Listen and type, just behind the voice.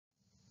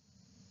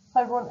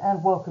Hi everyone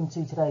and welcome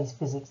to today's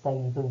Physics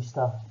Daily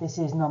Booster. This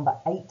is number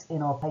 8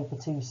 in our Paper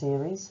 2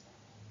 series.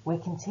 We're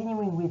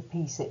continuing with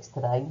P6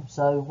 today,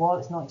 so while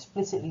it's not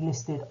explicitly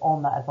listed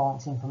on that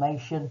advanced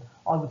information,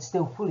 I would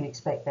still fully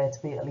expect there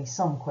to be at least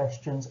some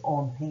questions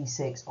on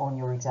P6 on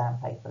your exam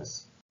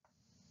papers.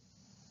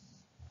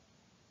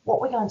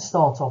 What we're going to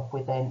start off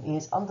with then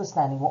is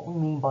understanding what we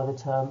mean by the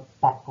term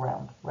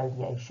background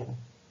radiation.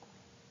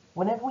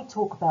 Whenever we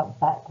talk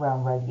about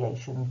background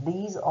radiation,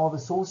 these are the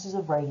sources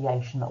of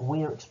radiation that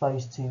we are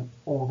exposed to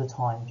all the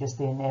time, just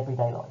in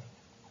everyday life.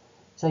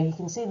 So you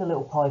can see the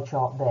little pie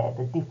chart there,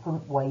 the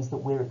different ways that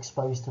we're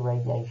exposed to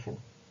radiation.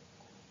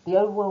 The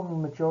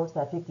overwhelming majority,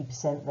 that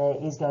 50%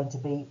 there, is going to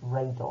be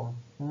radon.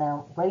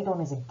 Now,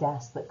 radon is a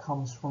gas that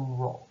comes from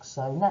rocks,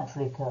 so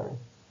naturally occurring.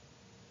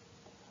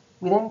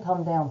 We then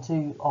come down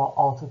to our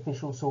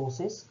artificial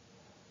sources.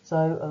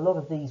 So a lot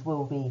of these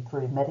will be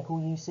through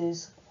medical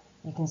uses.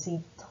 You can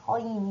see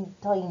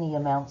tiny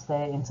amounts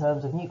there in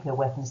terms of nuclear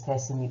weapons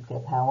tests and nuclear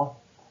power.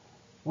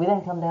 We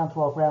then come down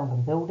to our ground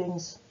and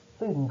buildings,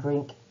 food and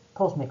drink,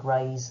 cosmic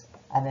rays,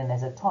 and then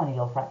there's a tiny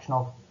little fraction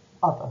of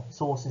other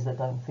sources that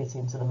don't fit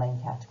into the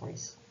main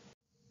categories.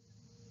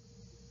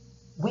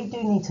 We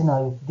do need to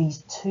know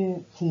these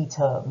two key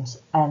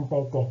terms and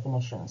their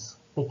definitions,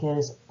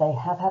 because they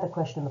have had a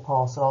question in the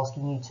past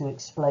asking you to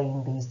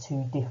explain these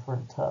two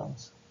different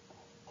terms: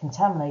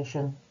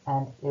 contamination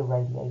and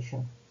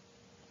irradiation.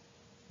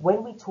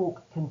 When we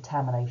talk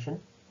contamination,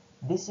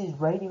 this is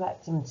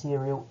radioactive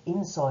material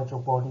inside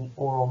your body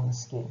or on the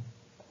skin.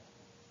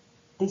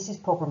 This is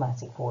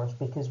problematic for us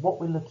because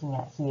what we're looking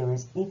at here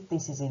is if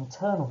this is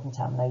internal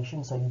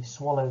contamination, so you've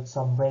swallowed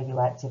some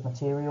radioactive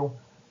material,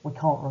 we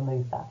can't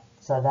remove that.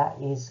 So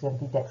that is going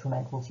to be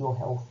detrimental to your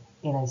health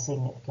in a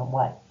significant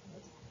way.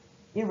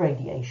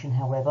 Irradiation,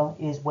 however,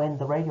 is when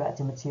the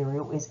radioactive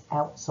material is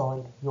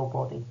outside your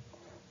body,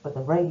 but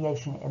the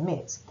radiation it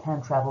emits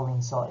can travel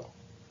inside.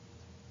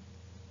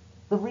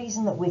 The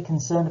reason that we're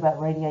concerned about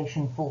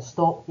radiation full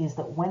stop is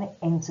that when it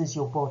enters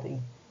your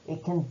body,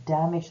 it can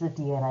damage the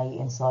DNA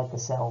inside the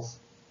cells.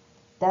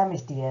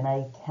 Damaged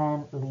DNA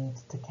can lead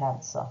to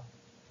cancer.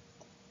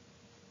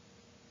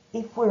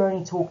 If we're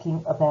only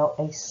talking about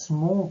a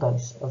small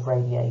dose of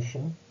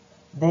radiation,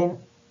 then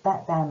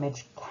that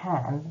damage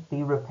can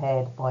be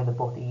repaired by the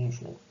body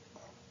usually.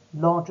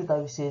 Larger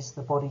doses,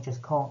 the body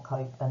just can't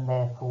cope, and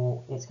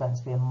therefore it's going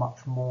to be a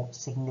much more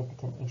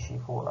significant issue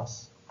for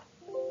us.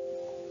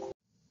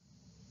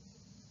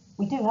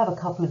 We do have a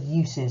couple of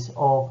uses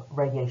of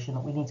radiation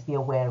that we need to be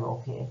aware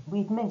of here.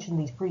 We've mentioned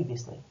these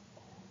previously.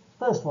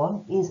 First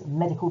one is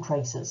medical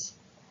tracers.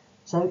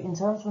 So in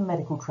terms of a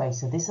medical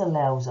tracer, this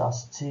allows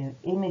us to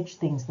image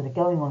things that are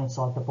going on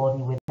inside the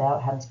body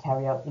without having to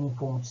carry out any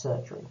form of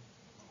surgery.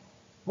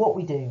 What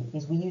we do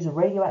is we use a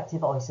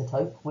radioactive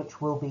isotope,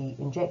 which will be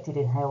injected,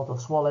 inhaled or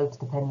swallowed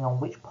depending on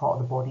which part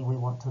of the body we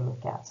want to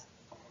look at.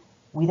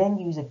 We then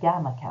use a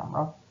gamma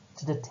camera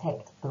to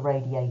detect the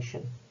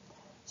radiation.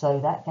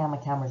 So that gamma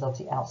camera is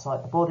obviously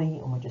outside the body,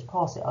 and we just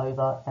pass it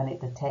over and it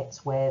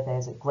detects where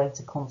there's a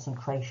greater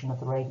concentration of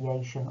the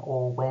radiation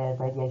or where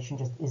radiation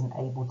just isn't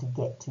able to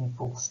get to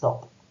full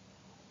stop.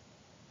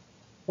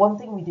 One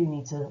thing we do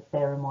need to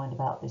bear in mind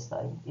about this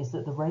though is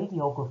that the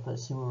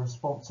radiographers who are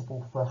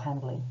responsible for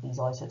handling these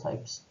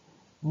isotopes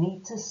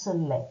need to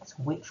select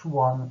which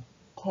one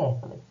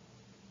carefully.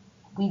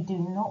 We do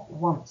not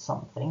want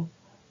something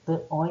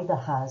that either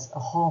has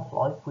a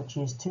half-life which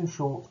is too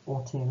short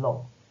or too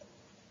long.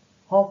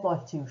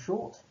 Half-life too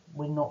short,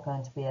 we're not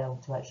going to be able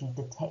to actually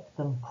detect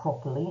them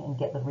properly and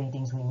get the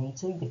readings we need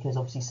to, because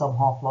obviously some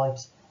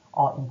half-lives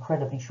are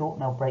incredibly short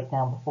and they'll break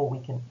down before we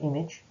can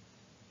image.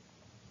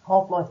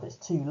 Half-life that's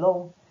too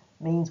long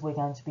means we're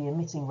going to be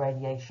emitting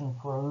radiation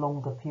for a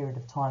longer period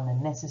of time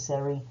than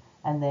necessary,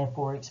 and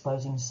therefore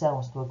exposing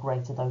cells to a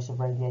greater dose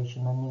of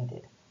radiation than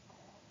needed.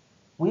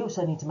 We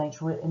also need to make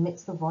sure it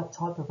emits the right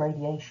type of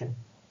radiation.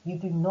 You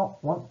do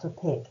not want to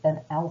pick an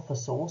alpha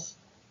source,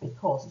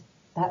 because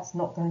that's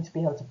not going to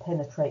be able to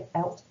penetrate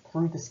out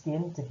through the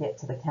skin to get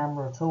to the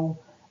camera at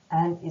all,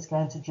 and it's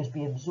going to just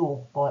be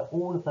absorbed by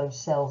all of those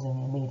cells in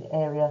the immediate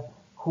area,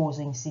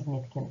 causing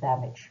significant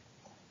damage.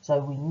 So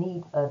we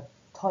need a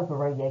type of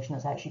radiation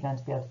that's actually going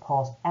to be able to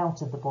pass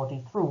out of the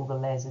body through all the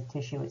layers of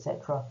tissue,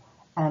 etc.,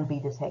 and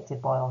be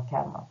detected by our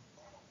camera.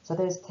 So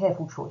there's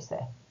careful choice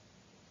there.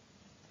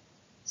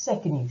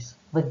 Second use,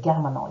 the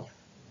gamma knife.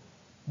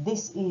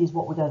 This is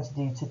what we're going to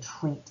do to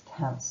treat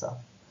cancer.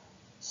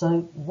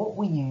 So what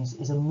we use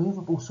is a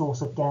movable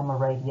source of gamma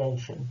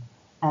radiation,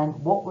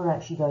 and what we're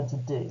actually going to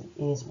do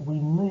is we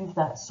move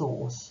that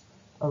source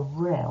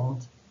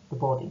around the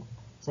body.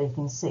 So you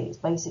can see it's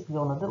basically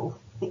on a little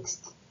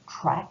fixed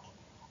track,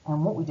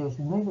 and what we do is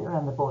we move it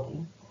around the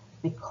body,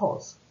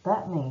 because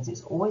that means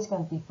it's always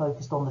going to be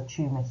focused on the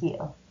tumour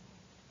here,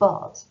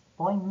 but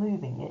by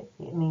moving it,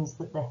 it means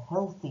that the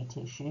healthy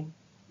tissue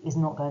is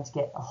not going to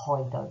get a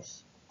high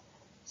dose.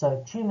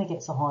 So tumour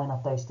gets a high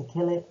enough dose to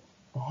kill it,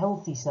 the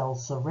healthy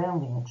cells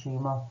surrounding the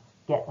tumour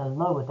get a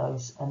lower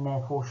dose and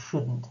therefore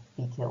shouldn't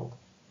be killed.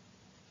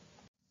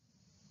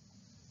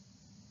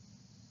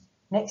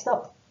 Next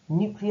up,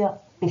 nuclear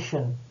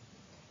fission.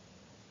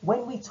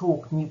 When we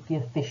talk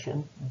nuclear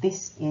fission,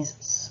 this is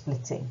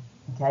splitting.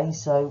 Okay,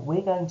 so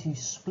we're going to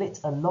split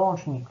a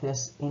large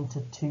nucleus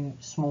into two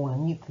smaller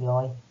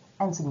nuclei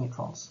and some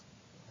neutrons.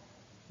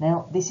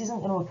 Now, this isn't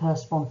going to occur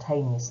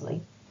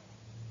spontaneously.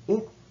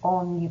 If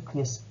our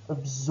nucleus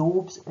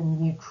absorbs a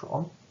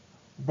neutron,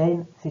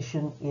 then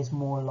fission is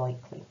more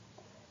likely.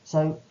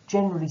 So,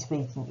 generally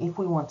speaking, if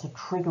we want to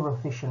trigger a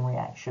fission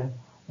reaction,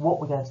 what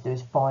we're going to do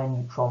is fire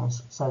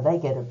neutrons so they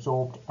get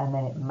absorbed, and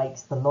then it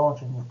makes the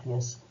larger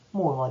nucleus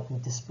more likely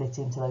to split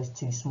into those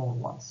two smaller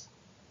ones.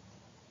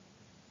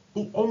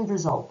 The end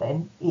result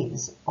then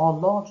is our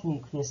large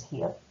nucleus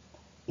here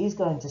is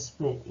going to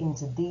split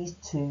into these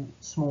two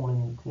smaller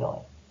nuclei,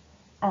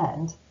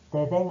 and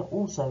they're then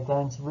also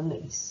going to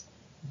release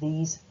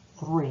these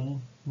 3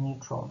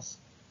 neutrons.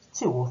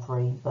 2 or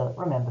 3, but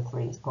remember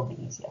 3 is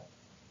probably easier.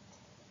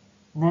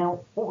 Now,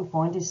 what we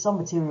find is some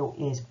material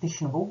is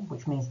fissionable,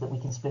 which means that we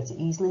can split it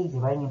easily.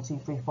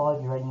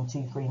 Uranium-235,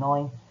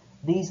 uranium-239.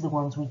 These are the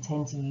ones we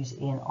tend to use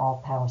in our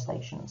power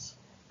stations,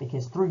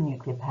 because through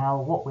nuclear power,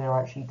 what we're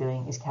actually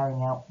doing is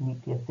carrying out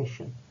nuclear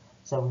fission.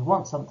 So we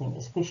want something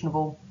that's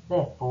fissionable,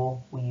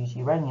 therefore we use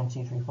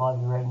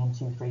uranium-235,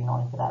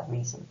 uranium-239 for that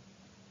reason.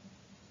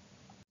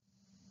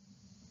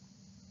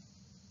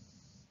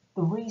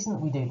 The reason that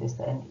we do this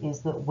then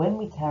is that when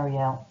we carry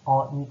out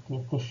our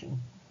nuclear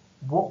fission,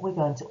 what we're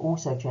going to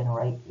also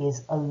generate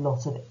is a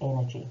lot of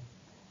energy.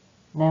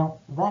 Now,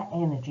 that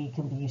energy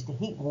can be used to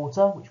heat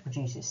water, which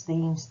produces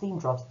steam. Steam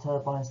drives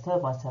turbines,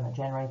 turbines turn to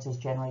generators,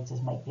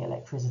 generators make the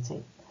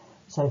electricity.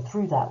 So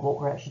through that, what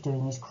we're actually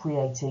doing is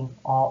creating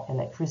our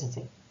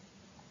electricity.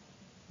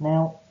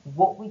 Now,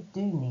 what we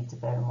do need to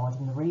bear in mind,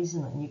 and the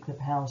reason that nuclear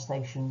power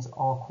stations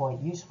are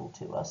quite useful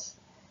to us,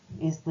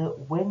 is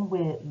that when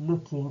we're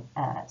looking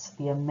at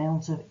the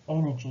amount of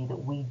energy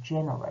that we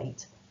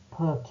generate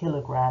per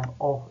kilogram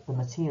of the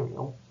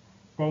material,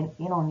 then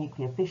in our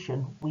nuclear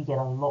fission we get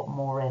a lot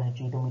more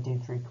energy than we do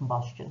through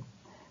combustion.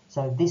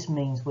 So this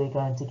means we're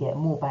going to get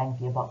more bang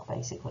for your buck,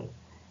 basically.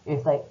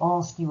 If they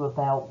ask you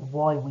about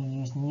why we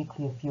use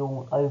nuclear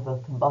fuel over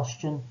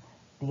combustion,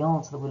 the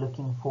answer that we're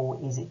looking for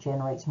is it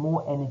generates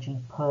more energy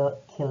per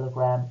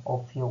kilogram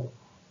of fuel.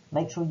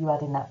 Make sure you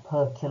add in that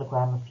per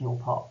kilogram of fuel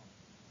part.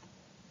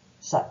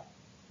 So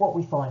what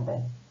we find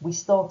then, we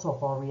start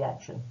off our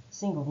reaction.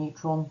 Single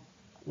neutron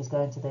is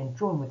going to then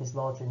join with this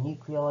larger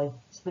nuclei,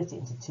 split it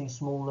into 2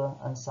 smaller,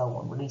 and so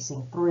on,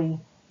 releasing 3.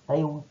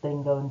 They all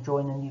then go and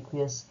join the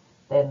nucleus,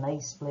 then they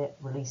split,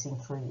 releasing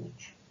 3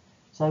 each.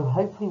 So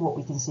hopefully what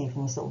we can see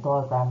from this little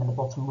diagram in the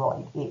bottom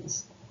right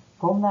is,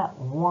 from that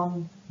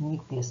one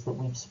nucleus that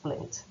we've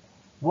split,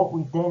 what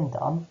we've then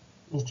done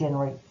is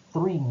generate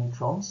 3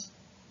 neutrons.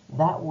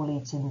 That will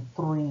lead to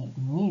 3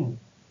 new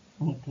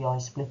nuclei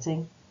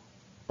splitting.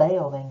 They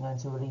are then going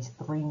to release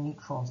 3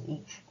 neutrons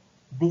each.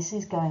 This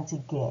is going to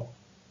get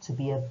to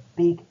be a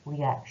big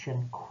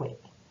reaction quick,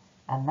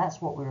 and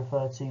that's what we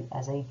refer to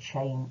as a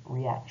chain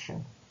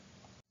reaction.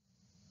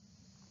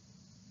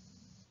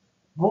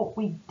 What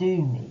we do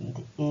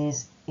need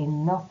is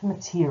enough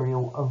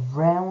material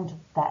around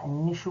that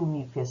initial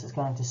nucleus that's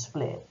going to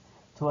split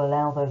to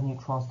allow those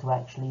neutrons to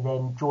actually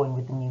then join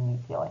with the new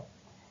nuclei.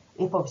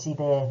 If obviously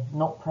they're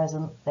not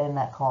present, then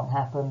that can't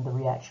happen, the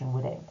reaction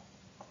would end.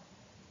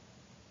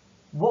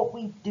 What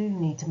we do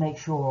need to make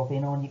sure of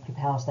in our nuclear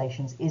power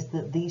stations is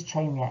that these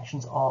chain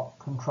reactions are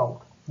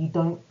controlled. You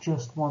don't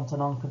just want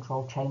an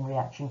uncontrolled chain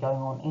reaction going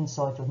on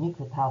inside your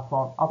nuclear power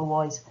plant,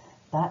 otherwise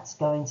that's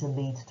going to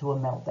lead to a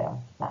meltdown.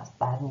 That's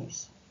bad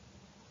news.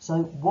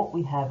 So what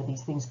we have are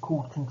these things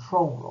called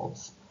control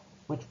rods,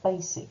 which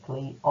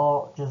basically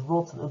are just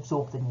rods that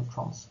absorb the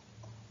neutrons.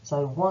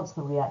 So once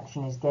the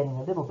reaction is getting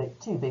a little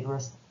bit too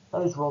vigorous,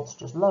 those rods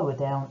just lower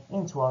down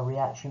into our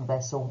reaction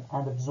vessel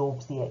and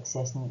absorbs the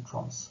excess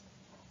neutrons.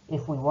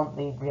 If we want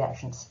the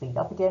reaction to speed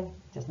up again,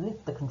 just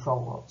lift the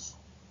control rods.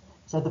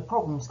 So the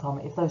problems come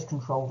if those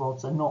control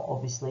rods are not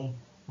obviously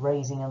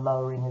raising and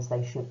lowering as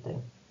they should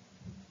do.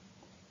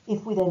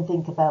 If we then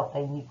think about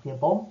a nuclear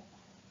bomb,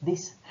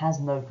 this has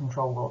no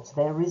control rods.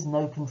 There is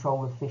no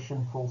control of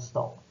fission, full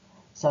stop.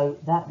 So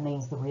that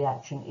means the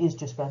reaction is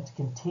just going to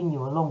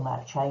continue along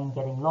that chain,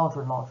 getting larger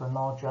and larger and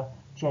larger,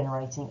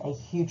 generating a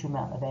huge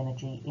amount of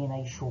energy in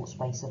a short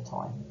space of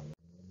time.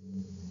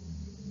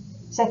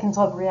 Second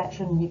type of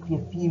reaction,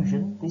 nuclear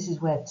fusion. This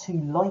is where 2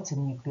 lighter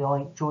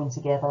nuclei join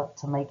together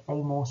to make a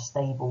more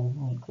stable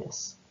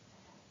nucleus.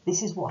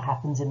 This is what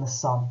happens in the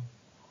sun.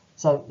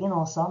 So in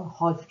our sun,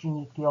 hydrogen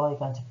nuclei are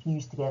going to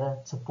fuse together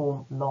to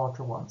form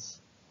larger ones.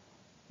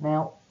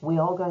 Now, we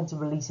are going to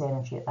release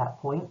energy at that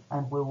point,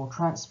 and we will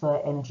transfer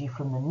energy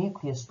from the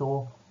nuclear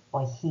store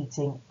by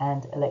heating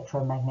and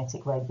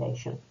electromagnetic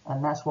radiation.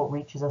 And that's what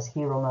reaches us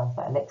here on Earth,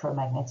 that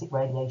electromagnetic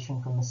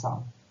radiation from the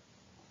sun.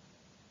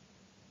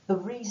 The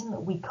reason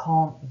that we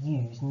can't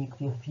use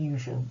nuclear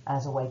fusion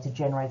as a way to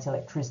generate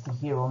electricity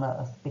here on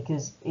Earth,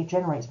 because it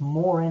generates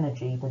more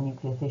energy than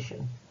nuclear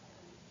fission,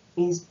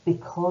 is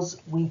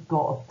because we've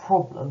got a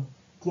problem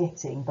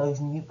getting those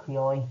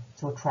nuclei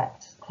to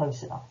attract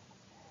close enough.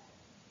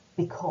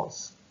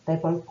 because they're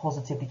both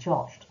positively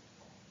charged.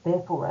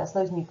 Therefore, as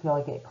those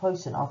nuclei get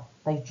close enough,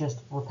 they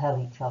just repel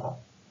each other.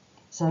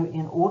 So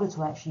in order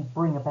to actually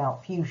bring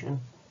about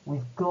fusion,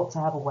 we've got to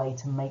have a way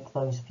to make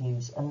those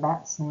fuse, and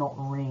that's not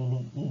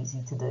really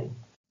easy to do.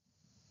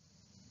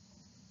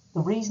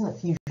 The reason that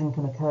fusion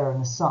can occur in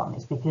the sun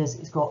is because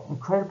it's got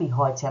incredibly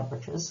high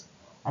temperatures,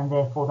 and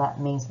therefore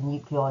that means the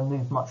nuclei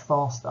move much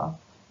faster,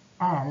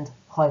 and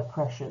high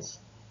pressures,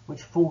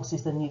 which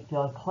forces the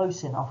nuclei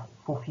close enough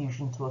for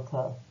fusion to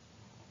occur.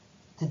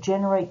 To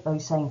generate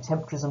those same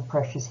temperatures and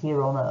pressures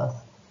here on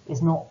Earth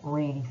is not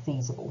really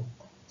feasible,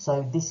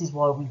 so this is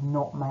why we've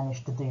not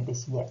managed to do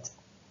this yet.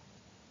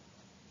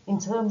 In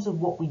terms of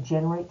what we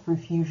generate through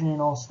fusion in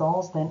our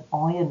stars, then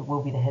iron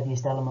will be the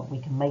heaviest element we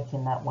can make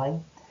in that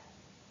way.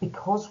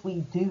 Because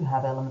we do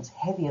have elements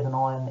heavier than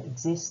iron that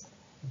exist,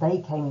 they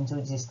came into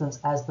existence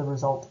as the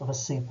result of a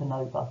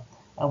supernova,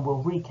 and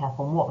we'll recap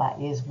on what that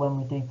is when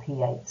we do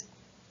P8.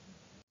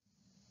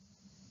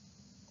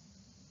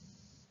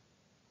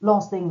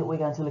 Last thing that we're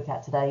going to look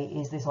at today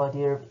is this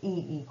idea of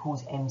E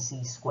equals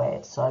mc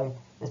squared. So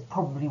there's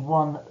probably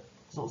one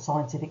sort of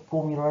scientific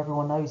formula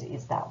everyone knows, it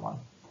is that one.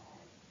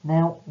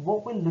 Now,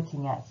 what we're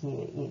looking at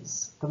here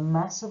is the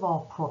mass of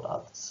our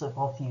products of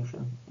our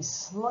fusion is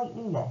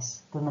slightly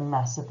less than the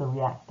mass of the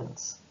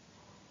reactants.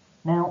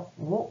 Now,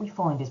 what we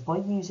find is by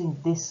using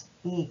this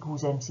E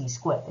equals mc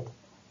squared,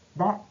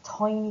 that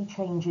tiny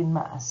change in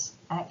mass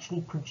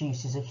actually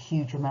produces a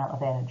huge amount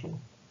of energy.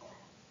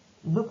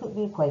 Look at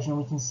the equation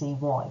and we can see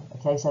why.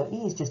 Okay, so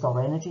E is just our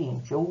energy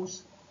in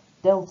joules,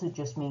 delta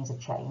just means a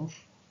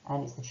change,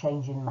 and it's the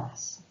change in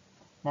mass.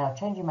 Now,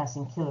 change in mass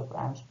in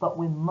kilograms, but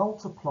we're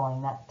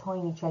multiplying that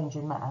tiny change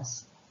in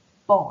mass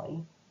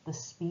by the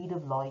speed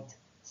of light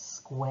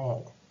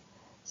squared.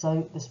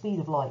 So the speed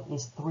of light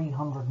is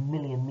 300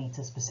 million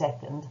meters per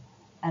second,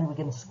 and we're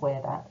going to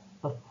square that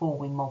before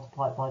we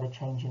multiply it by the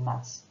change in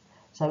mass.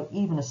 So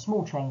even a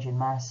small change in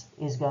mass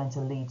is going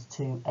to lead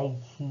to a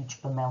huge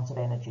amount of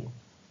energy.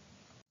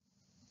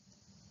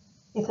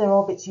 If there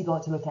are bits you'd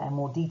like to look at in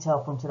more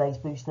detail from today's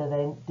booster,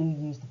 then do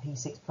use the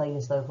P6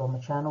 playlist over on the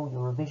channel,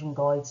 your revision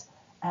guides,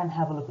 and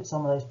have a look at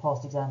some of those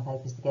past exam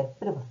papers to get a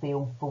bit of a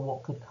feel for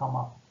what could come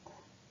up.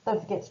 Don't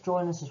forget to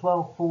join us as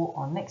well for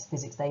our next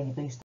Physics Daily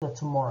Booster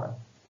tomorrow.